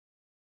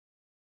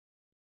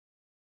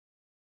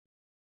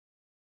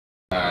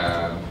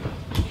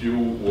few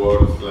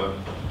words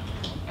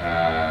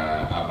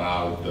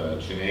about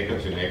CINECA.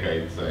 CINECA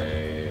is an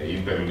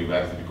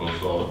inter-university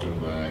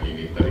consortium in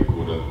Italy,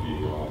 currently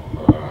of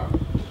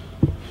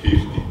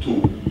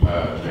 52.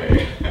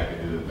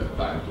 The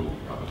time to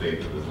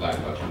update the slide,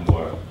 but 2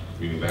 more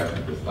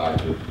universities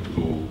decided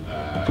to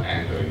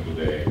enter into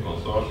the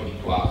consortium,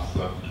 plus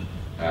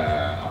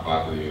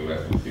apart of the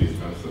university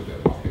systems, the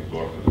most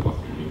important, the most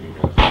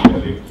significant,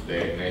 the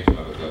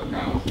National Research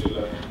Council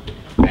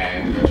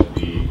and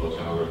the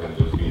Oceanography and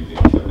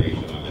Geophysics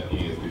National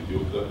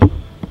Institute,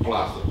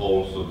 plus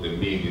also the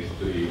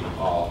Ministry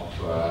of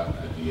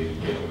the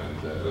Education and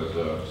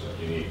Research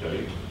in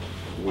Italy,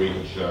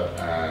 which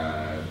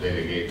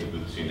delegated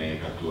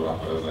CINECA to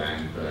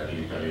represent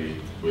Italy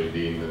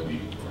within the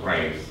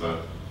race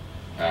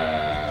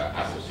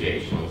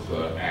associations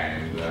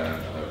and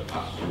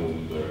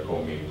assumed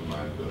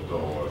commitment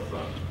towards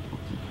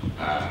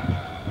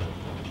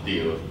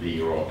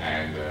zero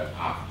and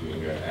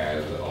acting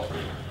as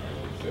operator.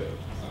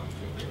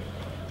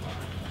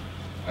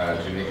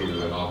 CINECA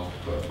is a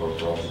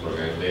not-for-profit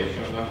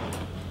organization,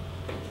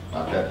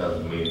 but that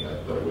doesn't mean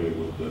that we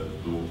would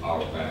do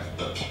our best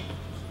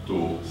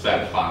to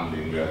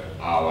self-funding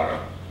our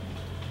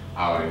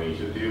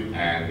initiative,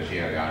 and in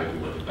reality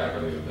what is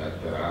happening is that,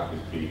 roughly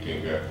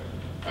speaking,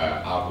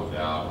 out of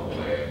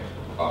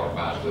our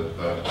budget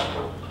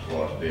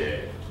for the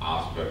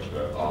aspect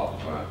of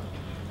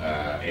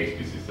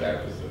HPC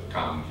services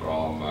come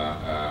from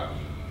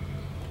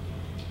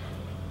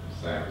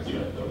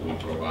services that we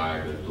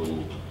provide to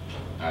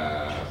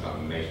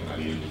some national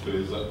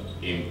industries.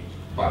 In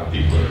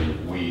particular,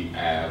 we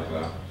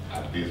have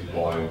at this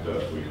point,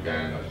 we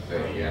can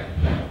say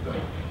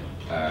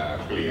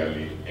that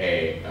clearly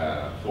a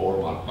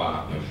formal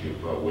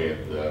partnership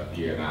with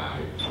ENI,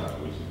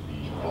 which is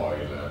the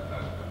oil,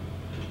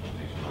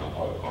 national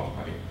oil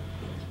company.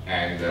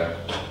 And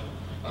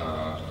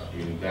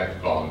in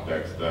that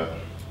context,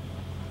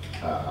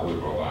 we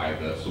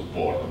provide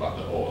support, but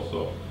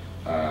also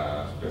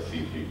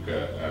specific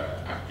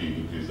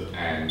activities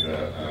and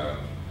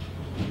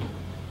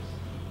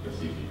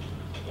specific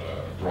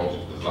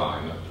project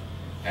design.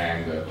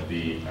 And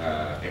the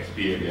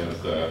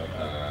experience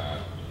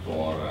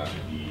for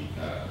the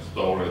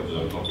storage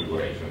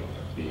configuration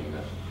has been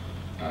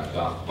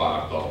just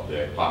part of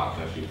the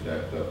partnership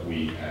that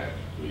we have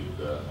with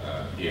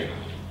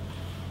ENI.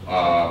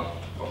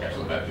 Okay,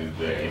 so that is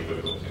the history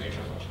of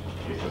CINECA.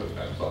 History in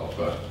terms of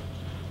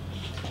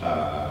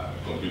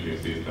computing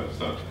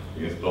systems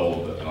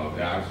installed on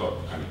the ISO.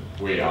 And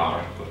we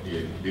are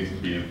in this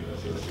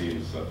business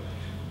since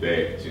the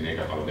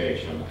CINECA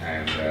Foundation,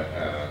 and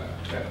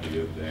that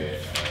is the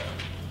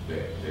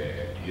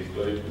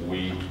history. We,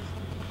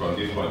 from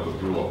this point of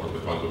view, or from the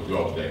point of view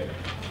of the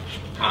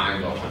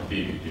kind of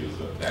activities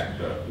that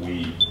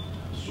we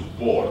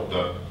support,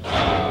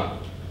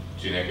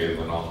 CINECA is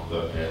not a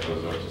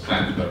research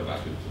center, but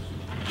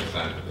it's a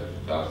center that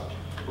does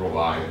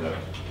provide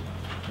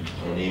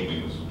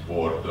enabling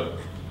support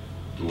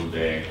to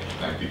the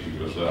scientific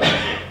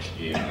research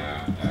in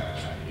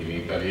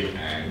Italy,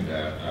 and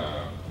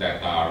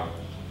that are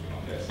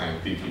the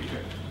scientific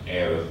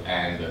areas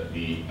and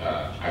the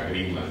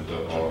agreement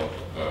or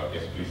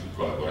explicit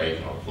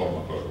collaboration or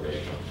formal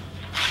collaboration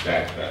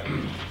that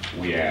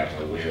we have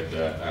with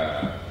the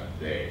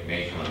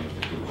national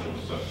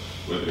institutions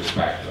with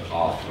respect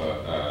of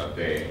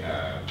the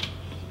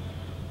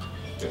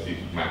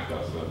specific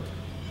matters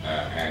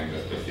and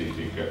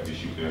specific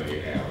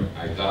disciplinary areas.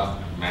 I just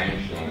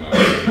mentioned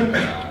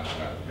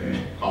the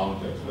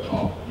context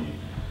of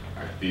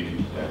the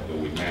activities that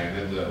we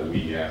manage. We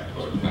have,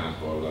 for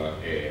example,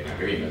 an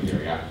agreement. In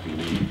reality,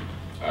 we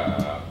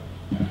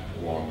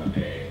won a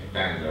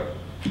tender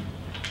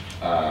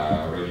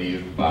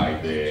released by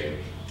the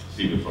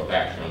civil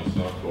protections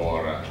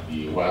for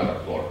the weather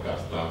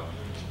forecast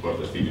for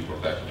the civil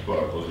protection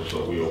purposes. So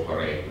we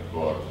operate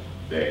for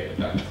the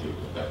civil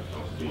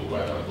protections, the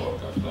weather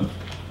forecast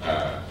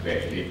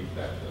daily,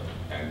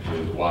 and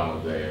is one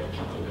of the,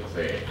 let's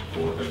say,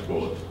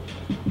 quote-unquote,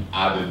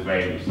 added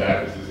value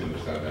services, in the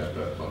sense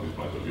that from this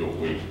point of view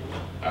we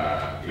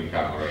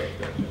incorporate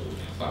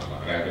some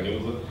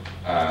revenues.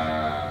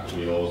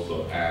 We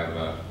also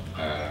have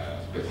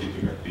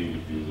specific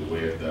activities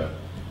with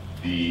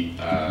the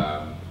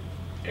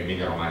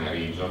Emilia-Romagna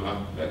region,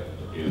 that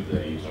is the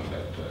region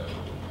that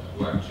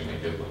where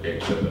CINECA is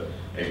located,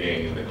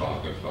 again in the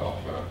context of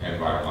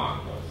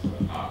environmentals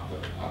at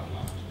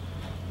large.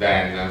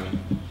 Then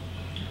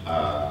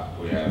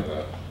we have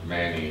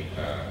many,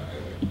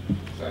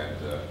 as I said,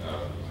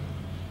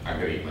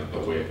 agreement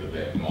with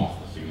the most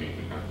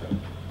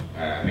significant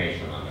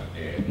national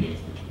institute.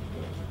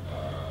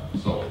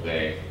 So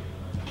the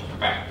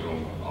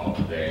spectrum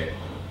of the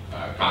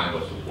kind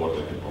of support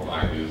that we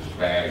provide is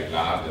very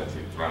large, as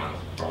it runs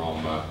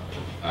from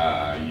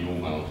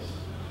humans,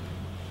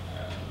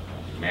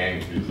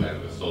 humanities,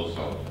 and the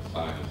social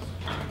science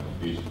kind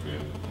of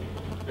discipline,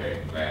 the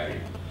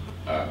very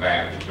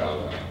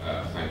vertical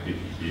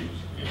scientific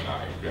discipline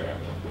like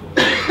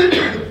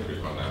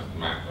frequent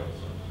methods,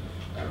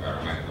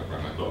 environmental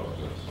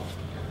primatology, and so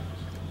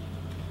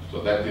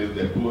So that is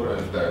the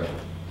current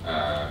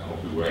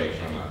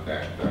configuration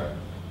that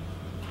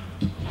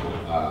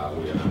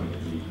we have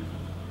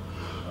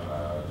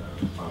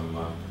some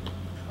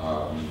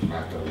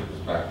matter with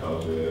respect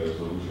of the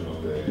resolution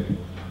of the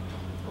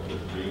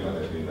screen. I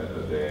think that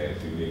the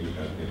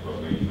significant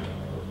information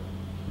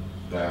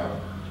there.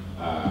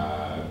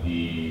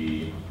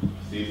 The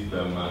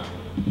system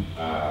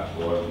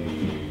for the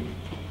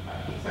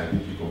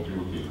scientific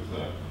computing,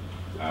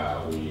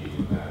 we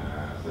in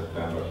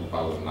September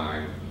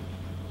 2009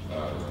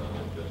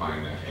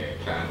 defined a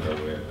tender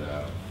with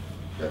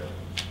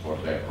for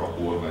the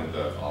procurement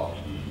of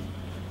the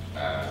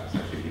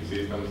scientific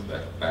systems.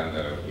 That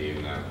tender has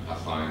been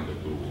assigned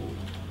to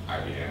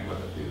IBM, but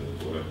it is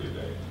currently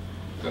the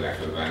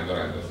selected vendor.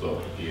 And so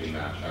in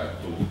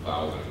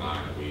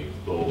 2009 we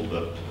installed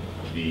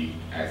the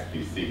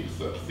SP6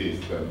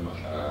 system,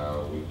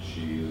 which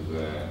is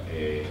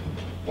a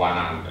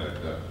 100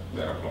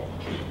 teraflop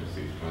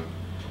system.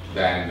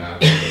 Then an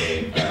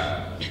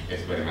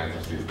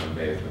experimental system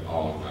based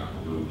on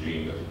Blue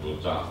Gene that it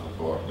was just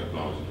for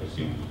technology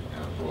proceeding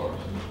and for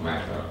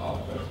matter of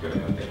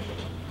experimentation.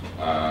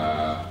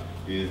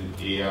 This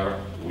year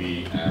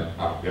we have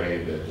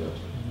upgraded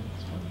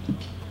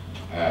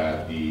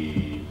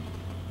the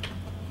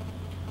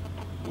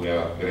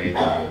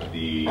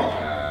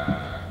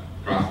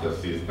cluster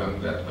system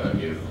that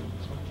is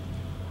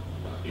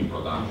in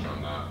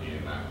production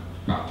in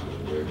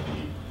coupled with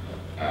the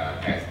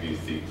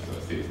SD6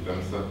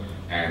 systems,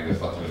 and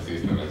such a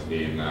system has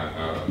been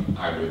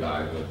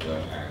hybridized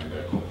and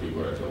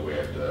configured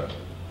with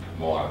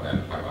more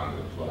than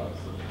 512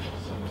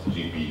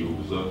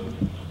 GPUs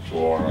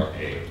for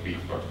a peak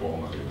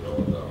performance in the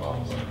order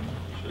of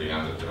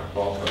 300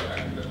 teraflops,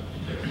 and the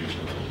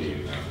system has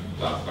been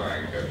just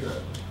ranked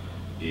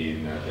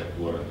in the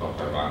current top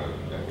 500,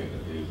 and I think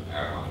that is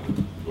around,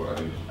 I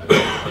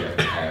don't yet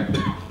have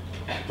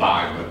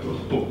time to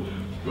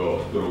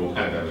go through and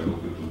have a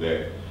look into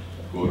the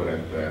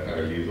current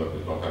release of the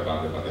top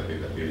 500, but I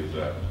think that is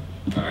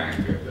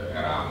ranked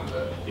around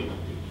 50,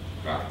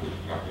 roughly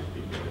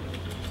speaking.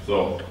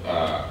 So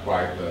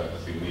quite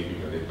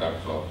significant in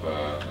terms of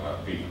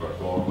peak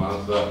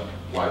performance,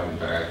 quite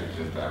interactive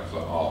in terms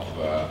of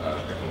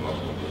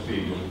technological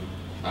procedure.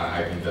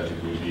 I think that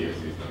it will be a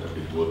system that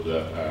it would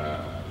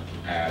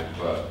help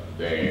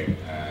the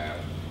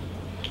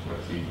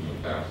procedure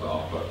in terms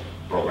of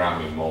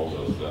programming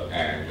models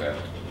and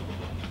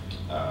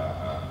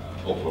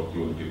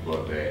opportunity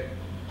for the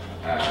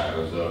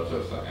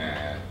researchers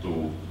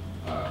to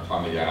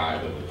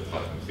familiarize with the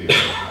certain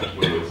system.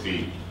 We will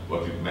see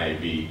what it may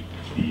be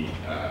the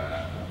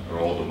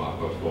roadmap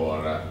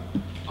for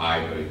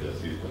hybrid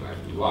system as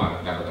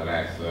one.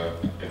 Nevertheless,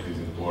 it is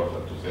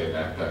important to say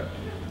that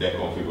the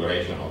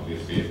configuration of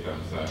these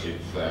systems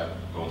it's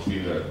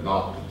considered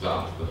not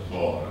just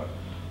for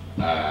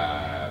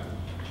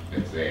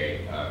let's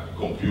say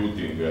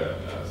computing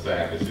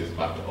services,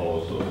 but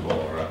also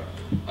for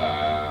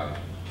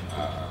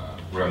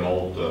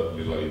remote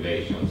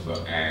visualizations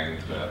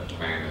and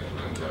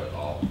management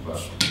of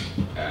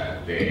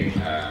the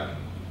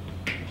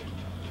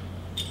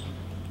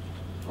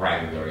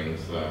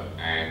renderings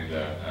and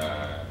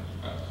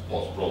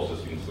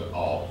post-processing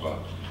of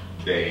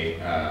the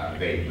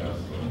data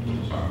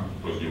which are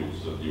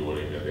produced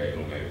during the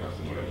numerical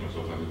simulation.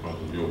 So from this point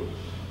of view,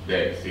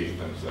 the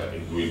systems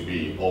it will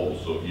be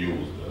also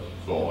used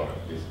for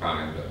this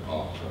kind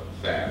of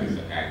service,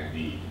 and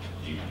the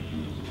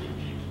GPUs will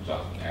be used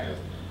just as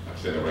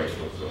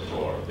accelerators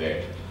for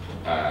the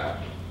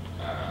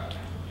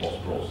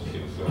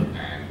post-processing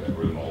and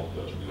remote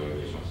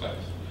visualization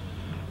service,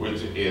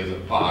 which is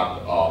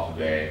part of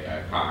the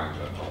kind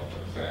of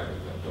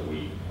service that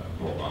we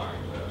provide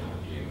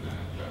in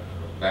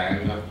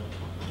Then, as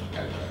I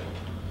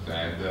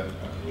said,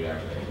 we have a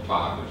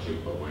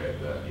partnership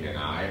with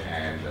ENI,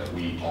 and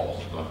we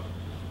host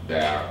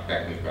their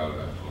technical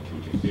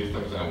computing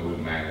systems, and we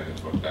manage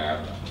for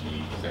them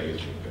the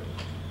seismic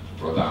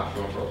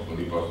production. From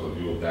the point of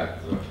view, that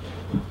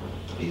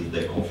is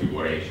the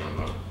configuration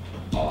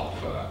of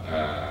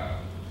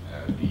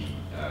the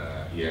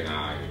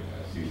ENI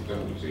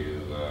system, which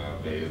is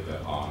based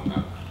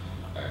on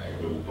a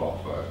group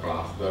of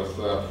clusters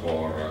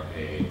for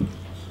a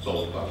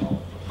total of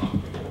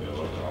something in the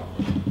order of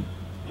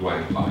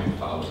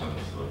 25,000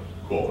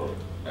 core.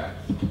 And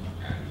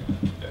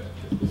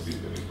the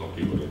system is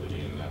configured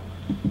in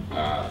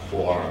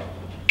 4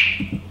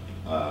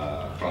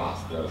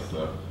 clusters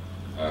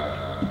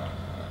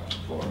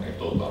for a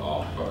total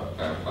of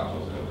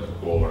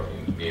 10,000 core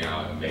in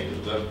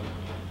NIA-based.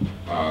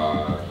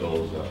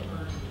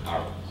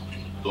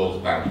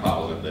 Those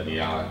 10,000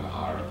 NIA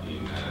are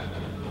in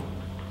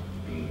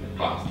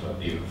cluster,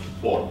 in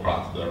 4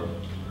 clusters.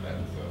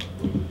 That's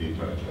with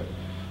different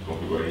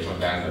configuration.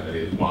 Then there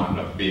is one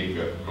big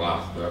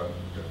cluster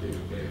that is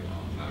based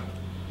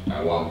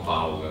on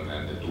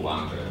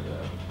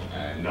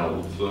 1,200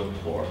 nodes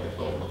for a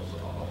total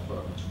of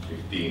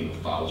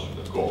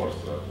 15,000 cores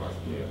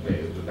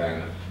based.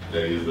 Then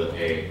there is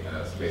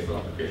a special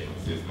application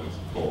systems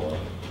for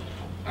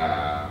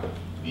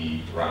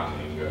the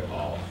running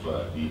of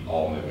the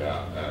Omega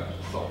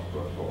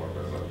software for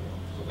the server.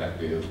 So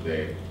that is the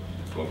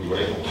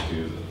configuration which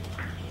is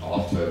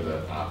hosted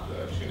at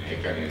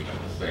CINECA in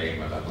the same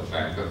data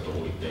center, so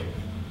we take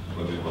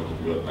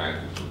considerable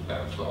advantage in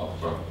terms of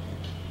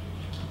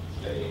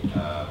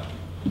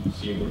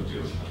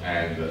synergies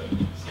and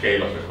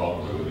scale of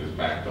economy with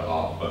respect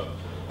of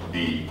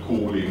the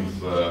cooling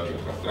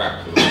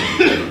infrastructures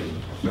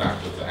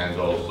and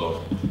also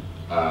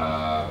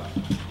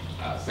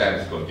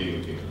service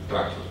continuity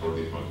infrastructure. For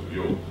this point of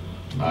view,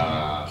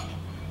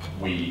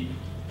 we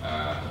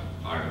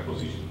are in a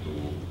position to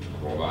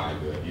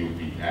provide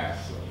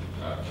UPS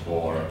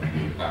for the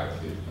entire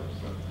systems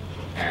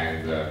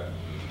and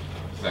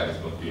service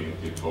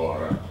continuity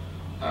for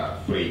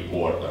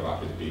 3/4,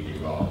 roughly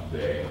speaking, of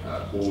the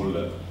pool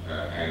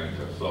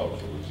energy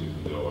absorption, which is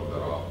in the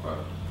order of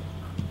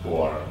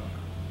 4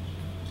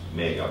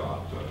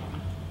 megawatt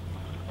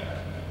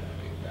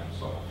in terms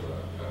of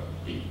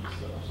peaks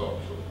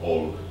absorption.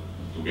 All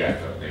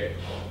together, the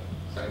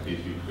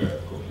scientific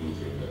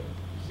computing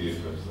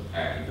systems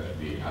and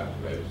the added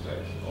value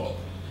sets of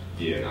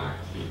DNI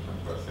system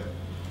per se.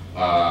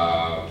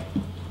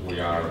 We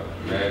are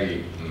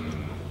very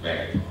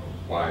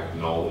quite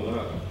known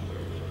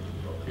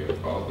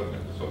European context,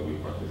 and so we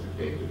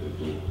participated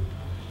to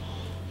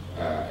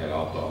a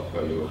lot of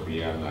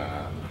European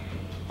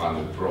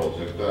funded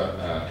projects.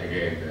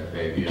 Again,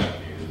 the idea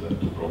is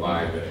to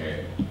provide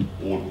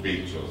all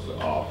pictures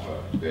of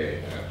the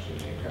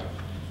CINECA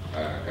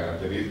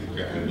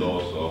characteristics and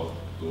also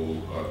to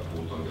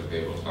put on the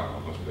table some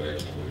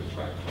consideration with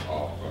respect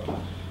of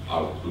how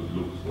it could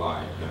look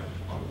like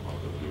on the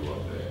point of view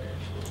of the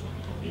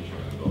Commission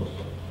and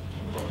also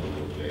from the point of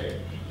view of the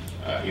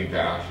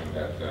interaction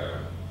that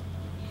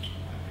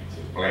is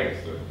in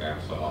place in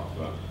terms of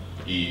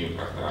EU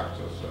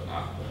infrastructures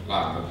at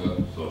large.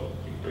 So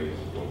in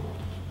principle,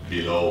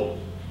 below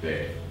the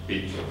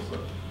pictures,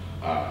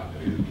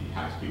 there is the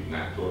high-speed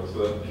networks.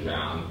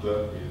 GIANT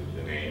is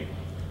the name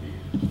that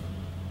is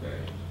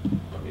very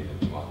familiar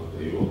to most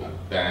of you. And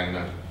then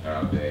there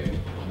are the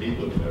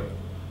middleware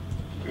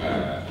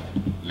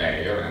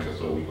layer, and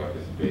so we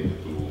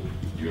participated to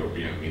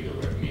European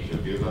middleware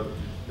initiative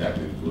that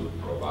it would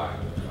provide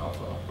a lot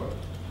of,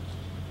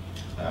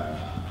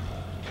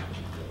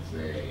 let's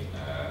say,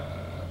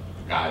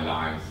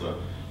 guidelines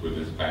with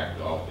respect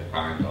of the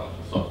kind of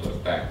software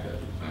stack that is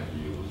going to be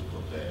used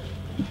for the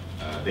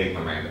data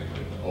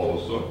management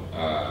also.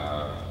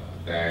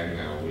 Then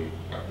we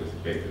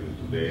participated in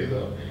today's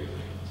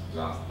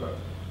just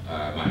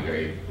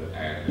migrate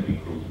and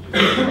recruit the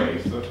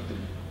database,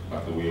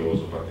 but we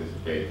also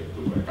participated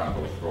to a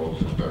couple of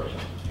projects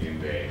in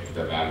the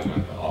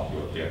development of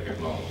European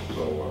technology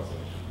towards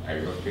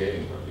exascale,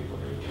 in particular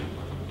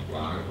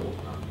Planck,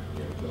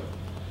 with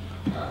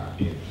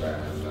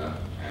Intel,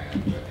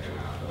 and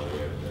another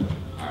with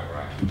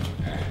IRAM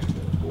and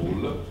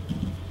Pool.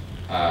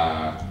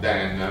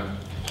 Then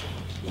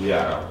we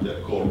are the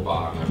core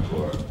partner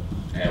for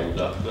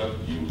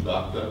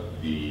UDAT,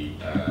 the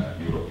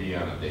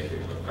European data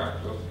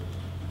infrastructures.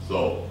 So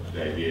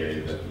the idea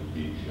is that it will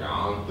be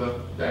GIANT,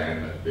 then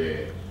the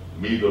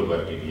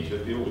middleware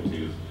initiative, which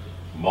is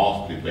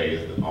mostly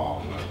based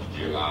on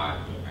GLI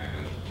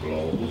and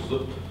Globus,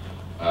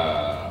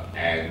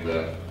 and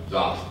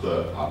just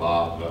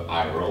above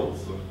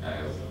iRoads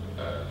as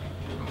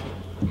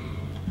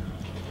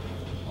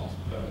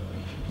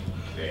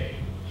the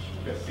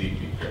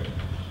specific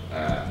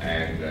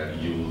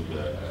and used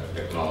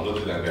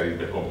technology. Then there is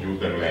the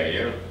computer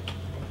layer,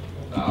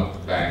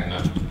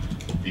 then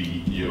the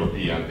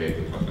European data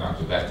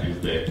infrastructure. That is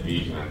the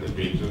vision and the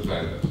pictures,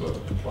 and so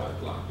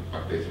quite lucky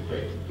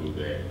participate to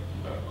the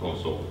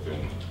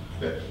consortium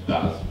that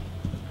does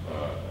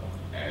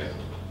as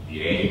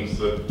the aims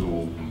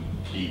to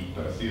keep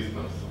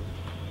persistence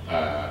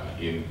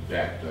in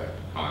that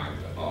kind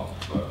of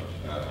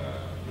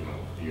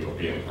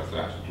European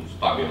infrastructure, to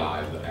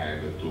stabilize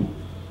and to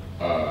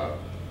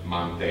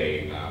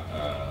maintain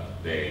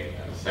the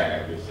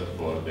service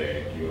for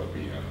the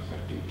European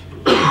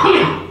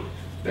scientific.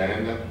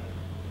 Then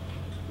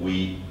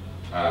we,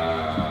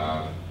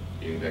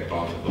 in the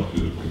context of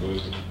user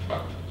group,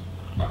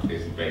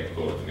 participate,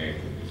 coordinate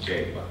in this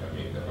case, but I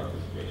mean the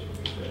participation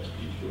in the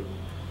issue,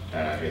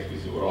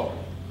 SPC Europe,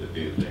 that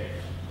is the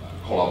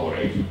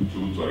collaboration,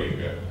 tutoring,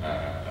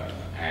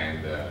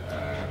 and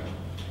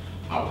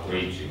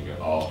outreaching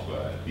of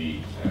the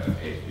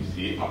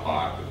SPC,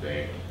 apart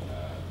the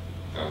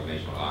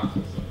transnational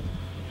access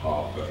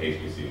of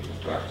SPC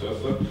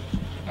infrastructures.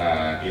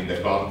 In the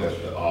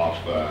context of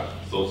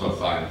social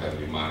science and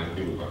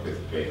humanity, we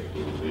participate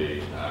to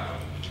the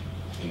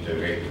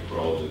integrated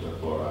project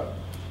for a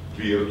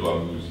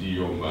virtual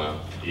museum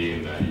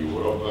in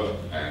Europe,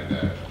 and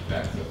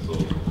that's also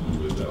to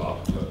do with a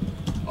lot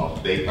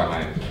of data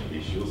management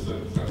issues,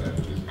 and so that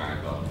this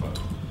kind of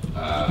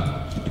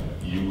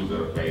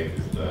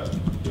user-based,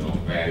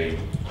 very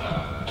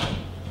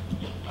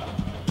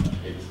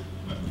it's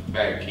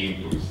very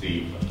keen to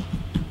receive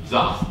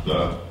just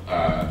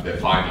the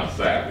final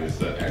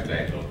service, and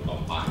they don't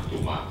combine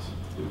too much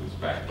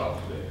respect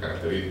of the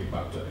characteristics,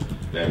 but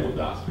they would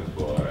ask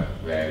for a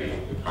very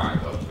kind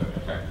of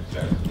effective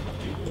service,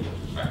 particularly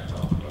with respect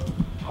of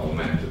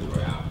augmented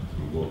reality,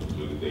 remote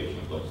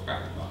visualization, those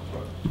kind of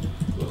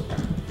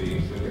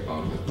things. In the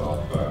context of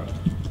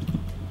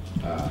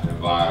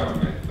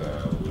environment,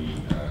 we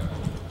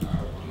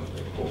are one of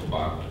the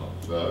co-partners of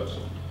search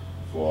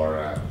for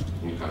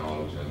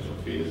volcanology and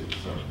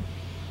geophysics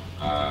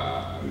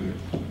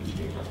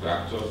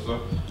infrastructures.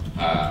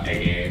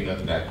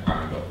 Again, that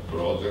kind of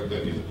project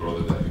is a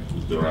project that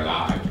could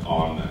rely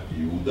on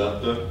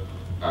UDAT,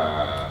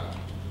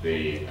 the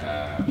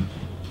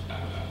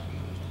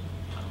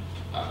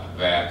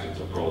vertex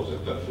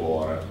project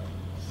for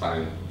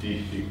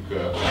scientific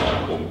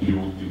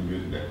computing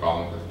in the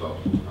context of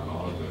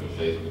volcanology and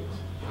seismic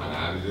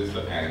analysis,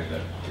 and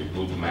it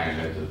would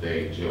manage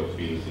the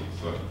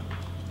geophysics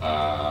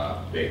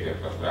data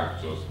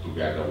infrastructures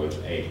together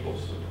with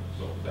APOS.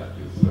 So that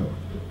is the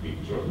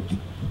picture.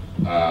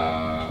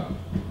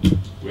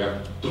 We have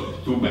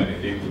too many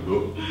things to do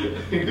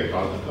in the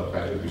context of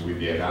energy with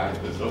the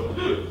analysis, so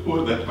who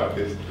would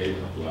participate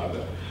to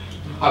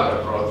other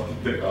projects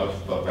in the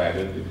context of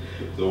energy.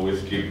 So we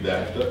skip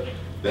that.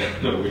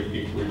 Then we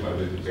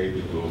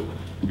participated to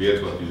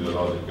virtual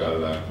physiological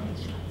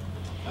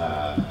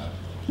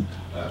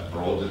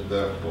project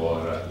for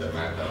the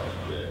matter of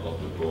the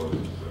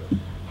osteoporosis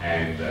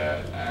and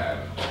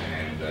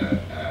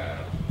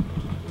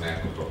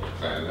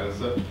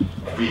necropropellants.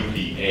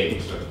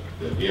 VPH,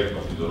 the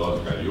virtual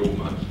physiological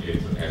human,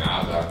 is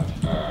another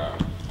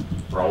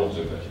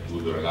project that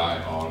would rely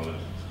on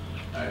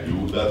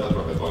UDAT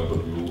from the point of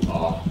view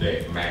of the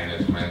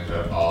management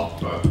of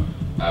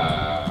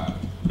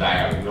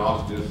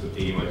diagnostics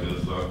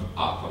images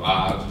at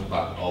large,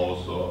 but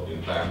also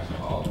in terms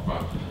of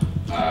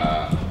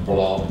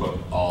block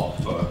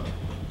of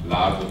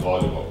large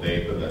volume of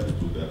data that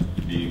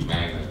could be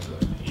managed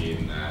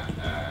in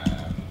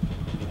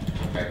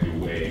effective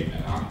way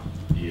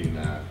in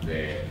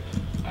the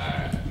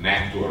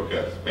network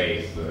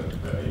space,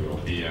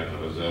 European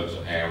research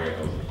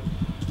areas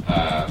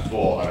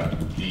for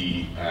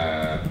the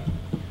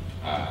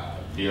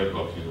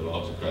virtual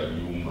physiological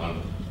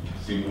human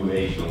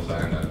simulations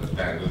and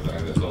understandings,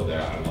 and so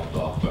there are a lot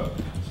of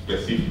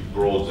specific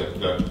projects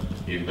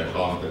in the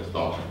context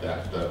of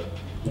that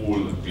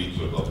full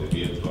features of the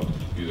virtual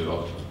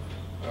physiological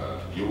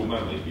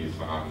human. Maybe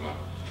some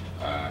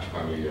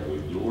familiar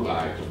with blue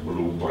light,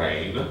 blue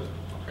brain.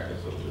 Okay,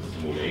 so the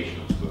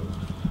simulations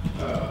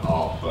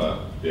of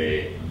the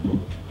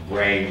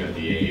brain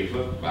behave,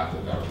 but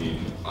there have been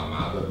some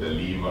other, the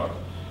liver,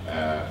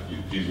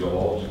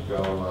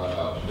 physiological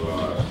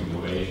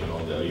simulation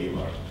of the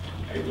liver.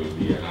 It will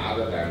be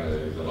another, and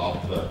there is a lot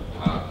of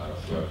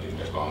others in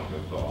the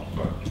context of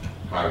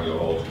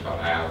cardiological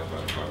health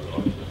and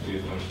cardiological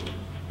systems.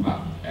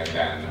 And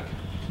then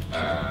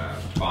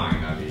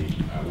finally,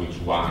 which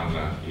one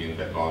in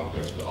the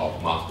context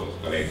of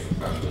musculoskeletal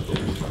centers, so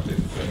we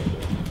participate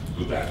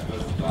to that,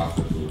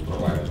 after to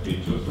provide the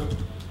features.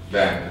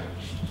 Then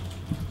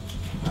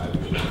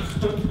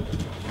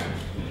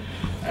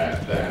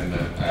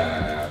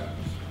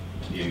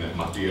in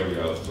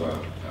materials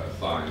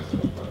science, we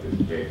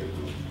participated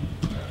to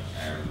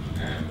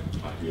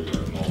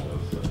material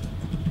models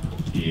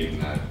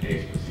in a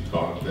specific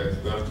context,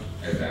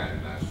 and then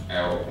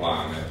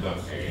Aeroplanet,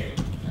 again,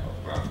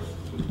 Aeroplanet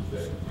to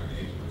the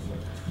management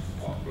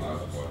of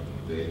large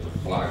volume data,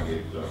 plug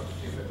it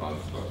in the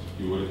context of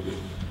security,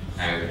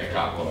 and a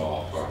couple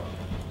of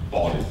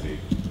policy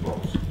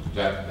projects.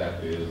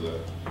 That is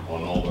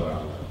on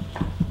overall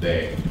the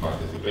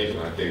participation.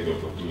 I take the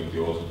opportunity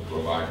also to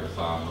provide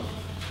some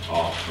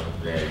of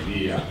the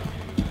idea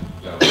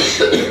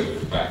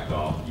with respect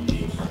of the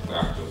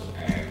infrastructures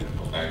and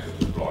potential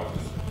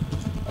deployment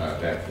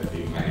that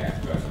it may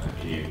happen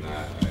in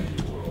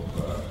Europe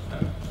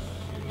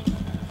in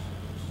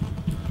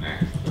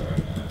next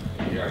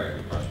year,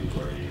 and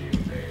particularly in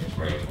the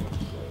framework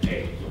 8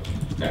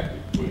 that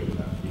it will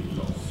be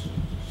launched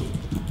soon.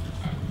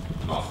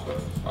 Not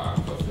part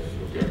of the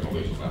European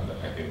Commission, but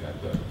I think that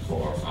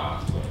for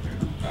us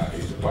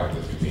it's quite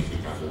a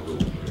significant to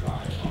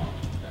rely on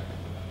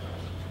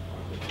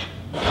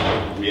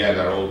that. We had a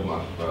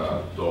roadmap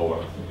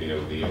towards the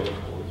deal. We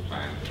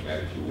spent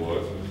very few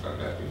words and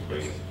that in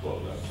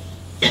principle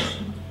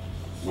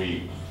we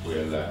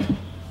will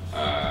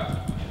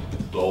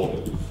install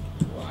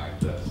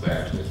the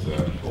service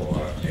for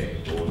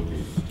all the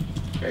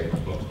data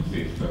flow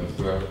systems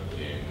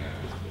in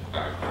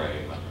time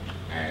frame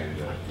and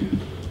this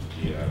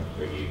year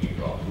beginning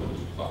of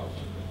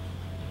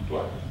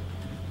 2012.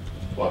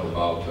 What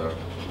about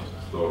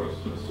storage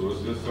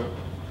resources?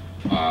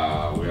 We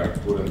are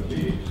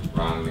currently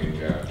running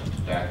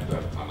that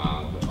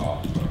amount of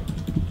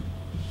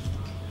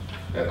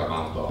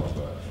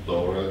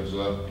storage,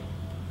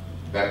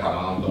 that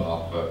amount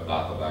of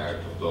data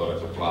direct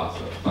storage plus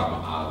some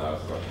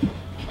others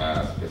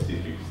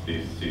specific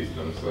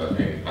systems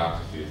and touch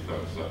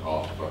systems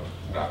of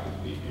rapid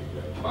speaking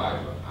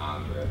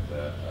 500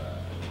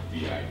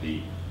 PID.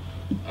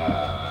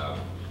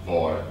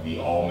 for the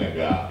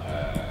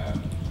Omega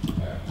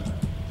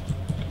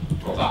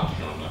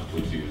production,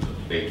 which is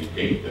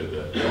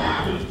dedicated to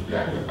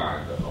that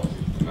kind of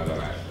system.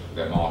 Nevertheless,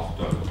 the most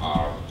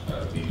are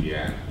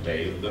DDN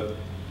based,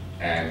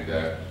 and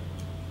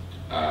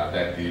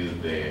that is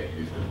the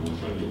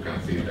distribution. You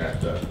can see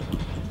that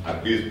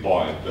at this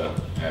point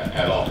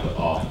a lot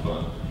of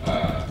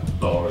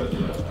storage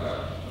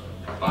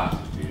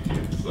capacity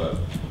is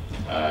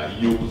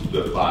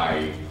used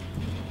by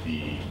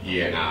the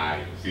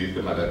ENI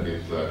system, and that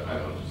is, I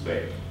don't know to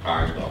say,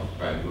 kind of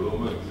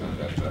pendulum, and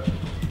that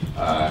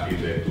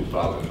in the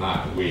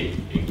 2009 we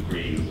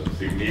increased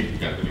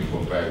significantly in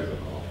comparison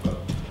of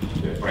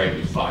the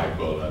previous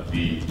cycle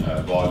the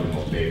volume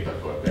of data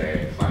for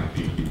the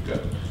scientific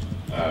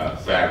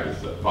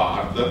service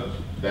part.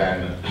 Then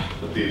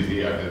this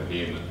year has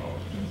been,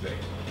 let's say, in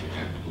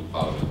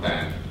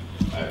 2010,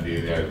 this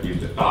year has been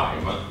the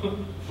time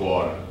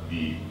for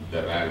the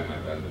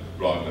development and the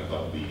deployment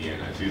of the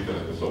ENI system,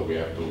 and so we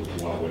have to,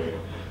 in one way,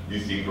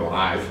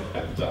 desynchronize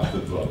just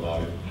to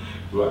allow it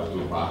to have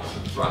too much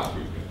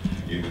traffic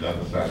in the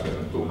data center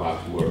and too much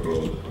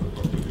workload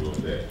for to do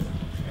the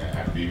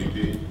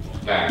activity.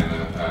 Then,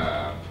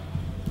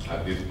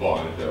 at this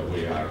point,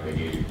 we are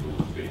beginning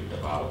to think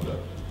about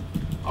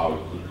how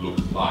it could look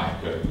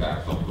like in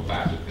terms of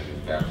capacity,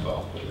 in terms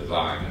of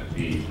design,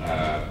 the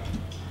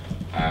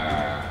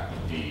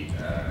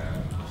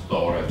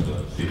storage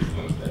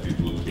systems that it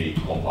would be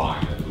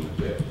combined with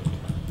the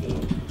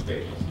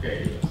multi-data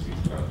scale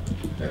system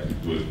that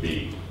it will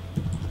be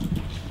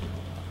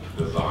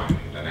designed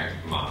in the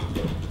next month,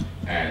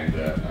 and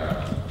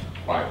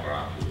quite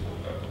rapidly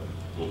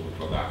put to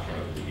production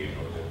at the beginning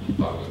of the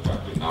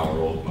 2020. Now,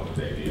 roadmap,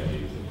 the idea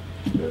is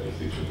that the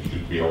system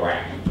should be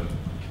ranked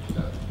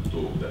to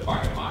the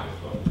final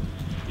milestone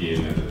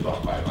in the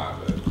top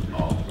 500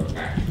 of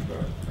next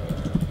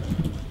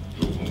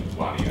June,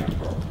 1 year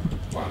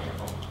from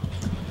now.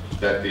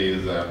 That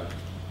is the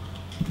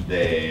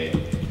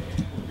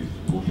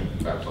distribution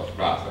in terms of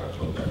clusters,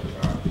 so that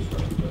there are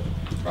different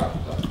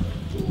clusters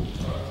to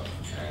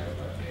have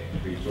a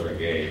picture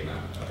again.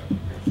 You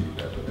can see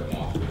that the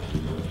most is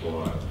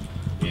for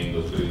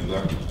industries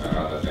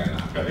rather than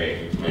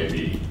academics.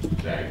 Maybe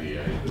the idea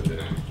is that the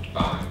next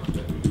time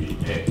that will be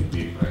a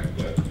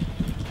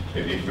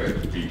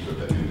different picture,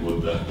 that it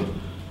would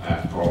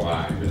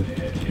provide a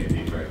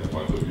different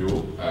point of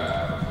view.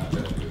 That is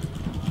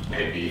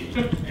maybe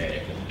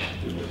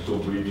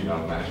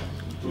subliminal message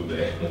to the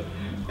data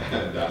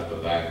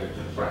direct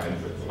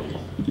friends and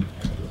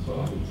so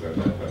on. So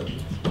that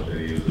there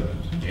is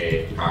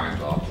a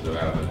kind of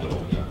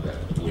development that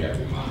we have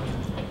in mind.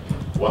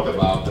 What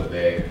about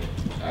the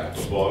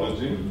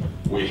topology?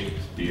 We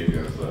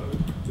experience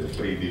the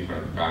three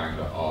different kinds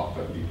of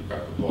typical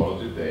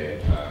topology. The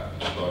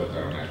storage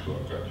area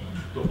network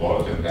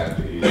topology, and that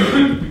is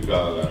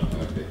typical,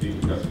 the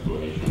typical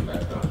situation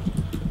that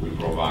we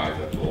provide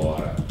for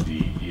the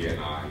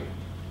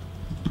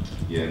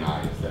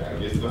ENI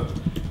service.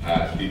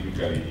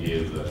 Typically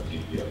is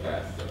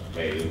GTFS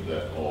based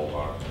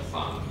over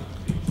SAN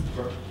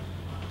disk.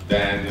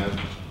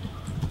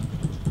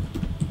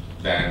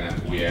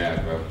 Then we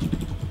have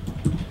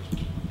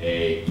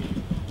a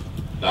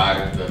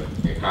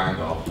kind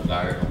of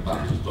direct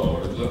attached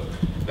storage,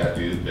 that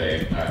is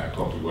the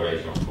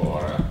configuration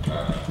for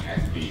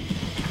SP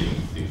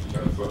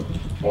systems,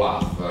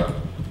 plus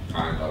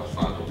kind of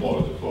SAN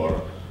topology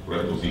for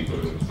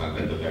repositories and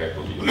the direct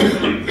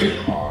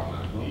repositories on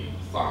the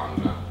SAN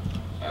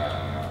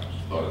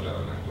storage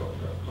area network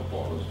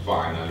topology.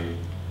 Finally,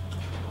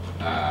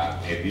 a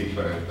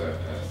different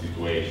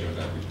situation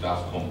that it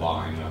does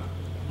combine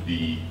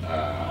the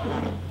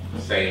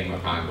same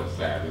kind of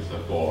service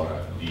for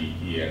the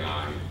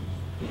ENI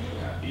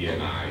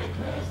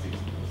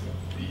systems.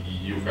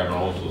 You can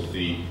also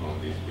see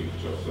from these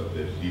pictures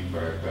the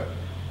different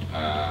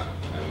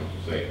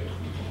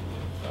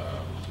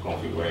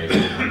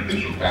configuration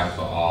in terms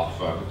of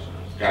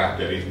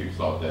characteristics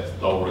of the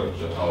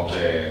storage of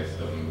the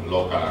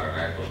local area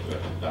network,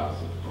 that it does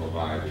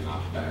provide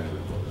enough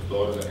bandwidth for the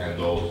storage,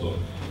 and also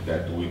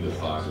that we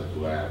decided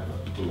to have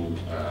two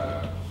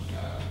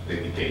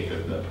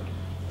dedicated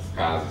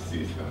SCSI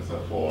systems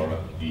for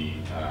the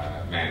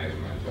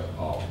management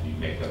of the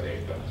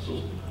metadata to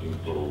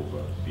improve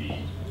the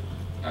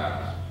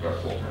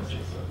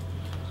performances.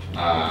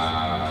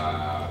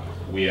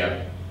 We have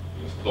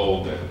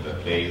installed and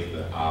based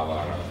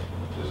our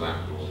design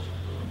tools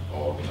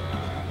on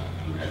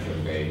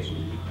SFA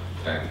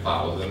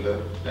 10,000,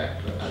 that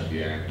at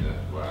the end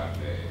were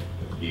the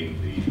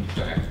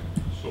CINECA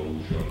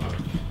solution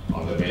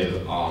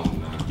based on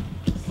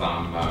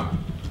some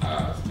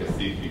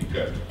specific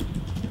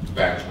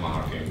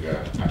benchmarking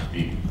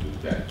activities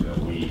that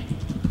we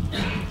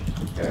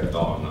carried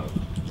on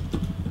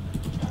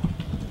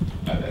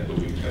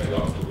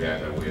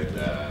together with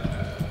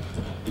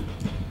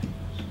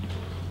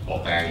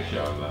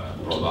potential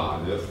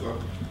providers.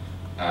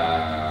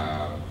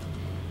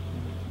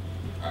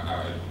 I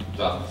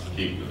just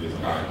skip this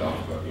kind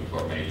of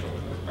information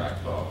with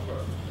respect of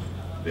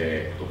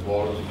the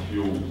topology,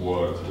 few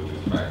words with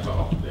respect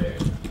of the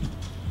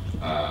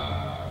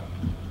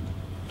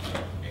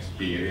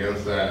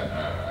experience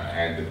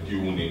and the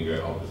tuning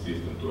of the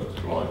system to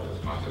exploit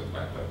as much as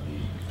better the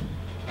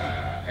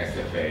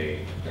SFA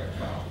in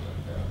terms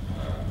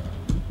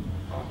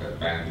of the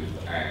bandwidth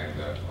and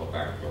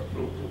potential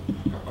throughput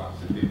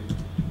capacity.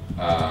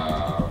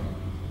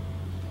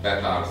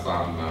 That are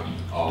some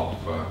of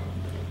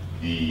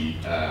the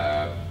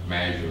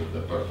measured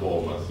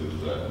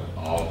performances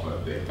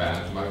of the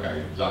benchmark.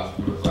 I just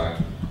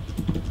present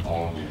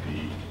only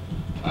the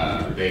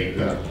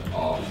data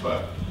of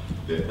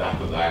the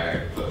data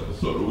direct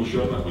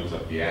solution, which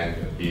at the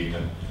end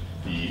been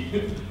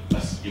the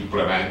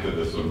implemented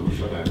the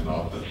solution and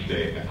not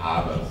the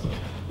others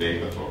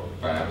data for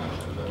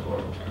fairness and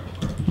for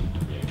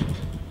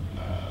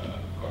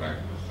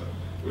correctness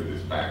with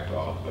respect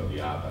of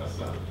the others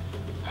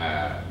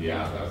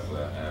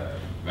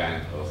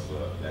vendors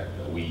that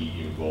we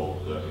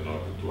invoked in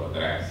order to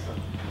address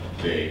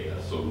the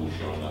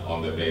solution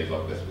on the basis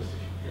of the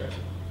specific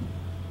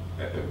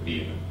that have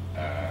been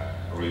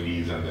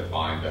released and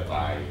defined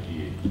by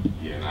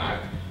ENI.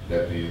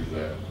 That is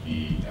the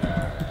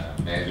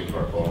measure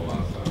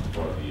performance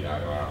for the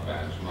IR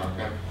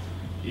benchmark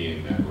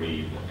in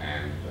read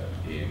and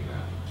in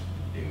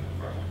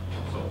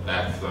write. So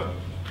that's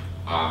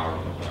our,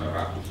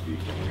 roughly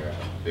speaking,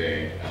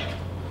 the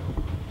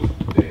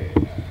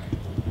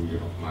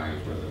conclusion of my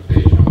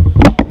presentation.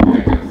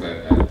 Like I said,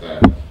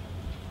 that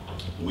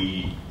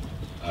we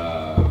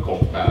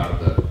compared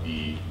the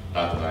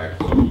data direct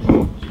solution,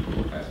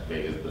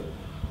 GPS-based,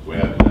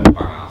 with the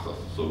Parnassus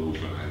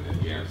solution and the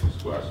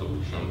MC²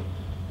 solution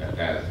that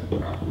has,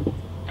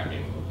 I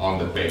mean, on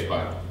the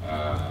paper,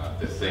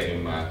 the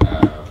same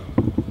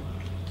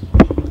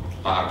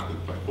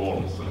target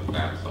performance in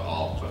terms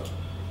of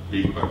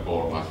peak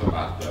performance,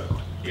 but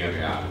in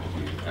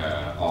reality,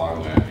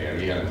 on a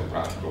real and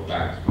practical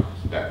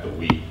benchmarks that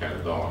we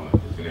have done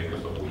at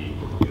CINECA, so we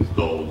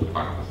installed the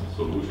Parnassus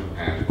solution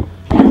and the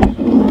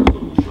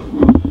solution.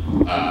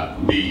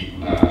 The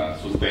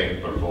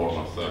sustained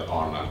performance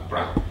on a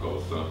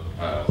practical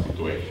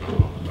situation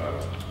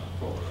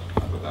for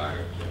the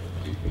direct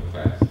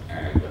GPS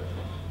and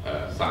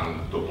some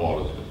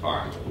topology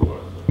defined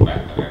was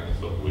better, and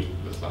so we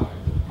decided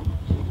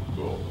to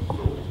go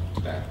through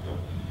that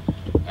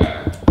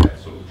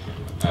solution.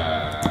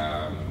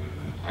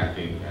 I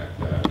think that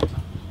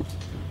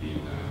it's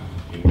been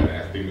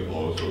interesting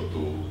also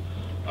to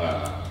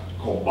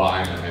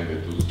combine and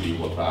to see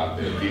what are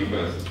the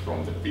differences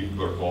from the peak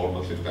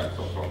performance in terms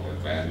of front-end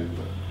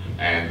bandwidth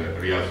and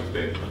real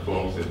sustained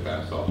performance in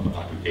terms of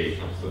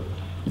applications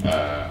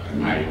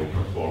and I/O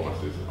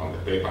performances on the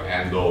paper,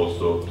 and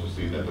also to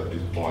see that at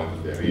this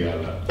point the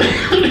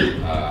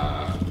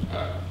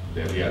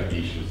real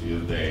issues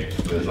is the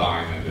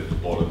design and the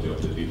topology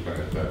of the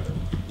different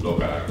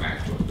local area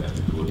networks that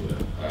could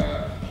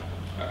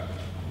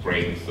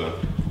brings the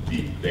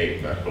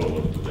data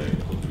closer to the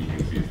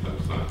computing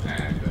systems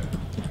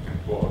and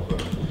forth.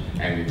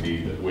 And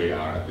indeed, we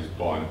are at this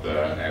point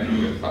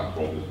having some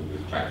problems with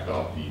respect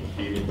of the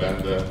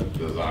InfiniBand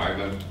design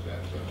that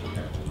we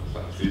have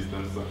some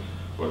systems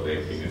for the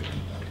infinite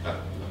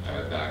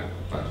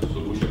direct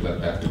solution.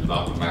 That is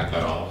not a matter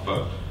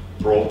of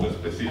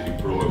specific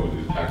problem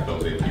with respect of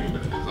the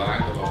InfiniBand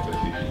design, or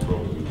specific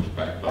problem with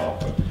respect of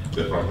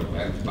the front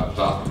end, but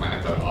just a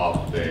matter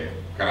of the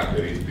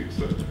characteristics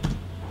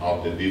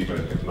of the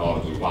different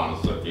technology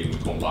once being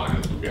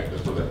combined together.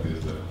 So that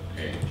is a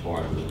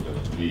point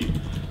that we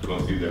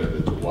consider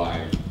as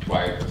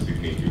quite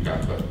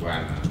significant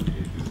when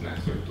it is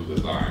necessary to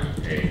design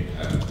a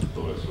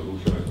storage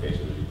solution,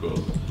 especially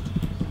because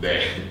the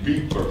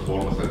peak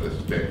performance and the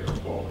sustained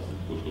performance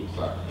could look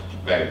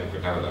very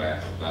different.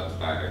 Nevertheless, that's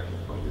direct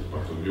from this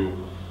point of view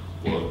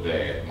was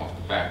the most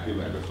effective,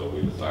 and so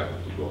we decided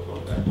to go for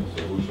that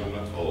solution,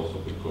 also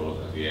because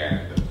at the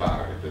end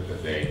targeted the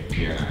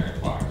DDN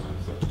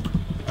requirements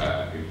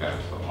in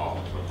terms of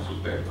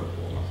sustained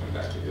performance, and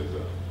that is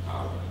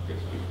our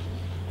experience.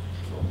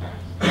 So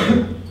thanks.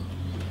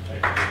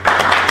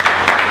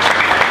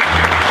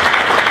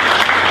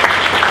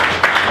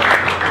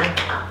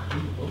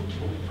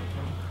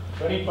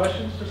 So any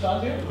questions for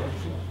Sanzio?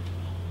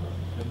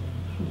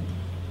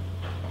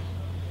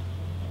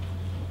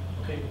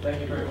 Okay, thank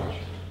you very much.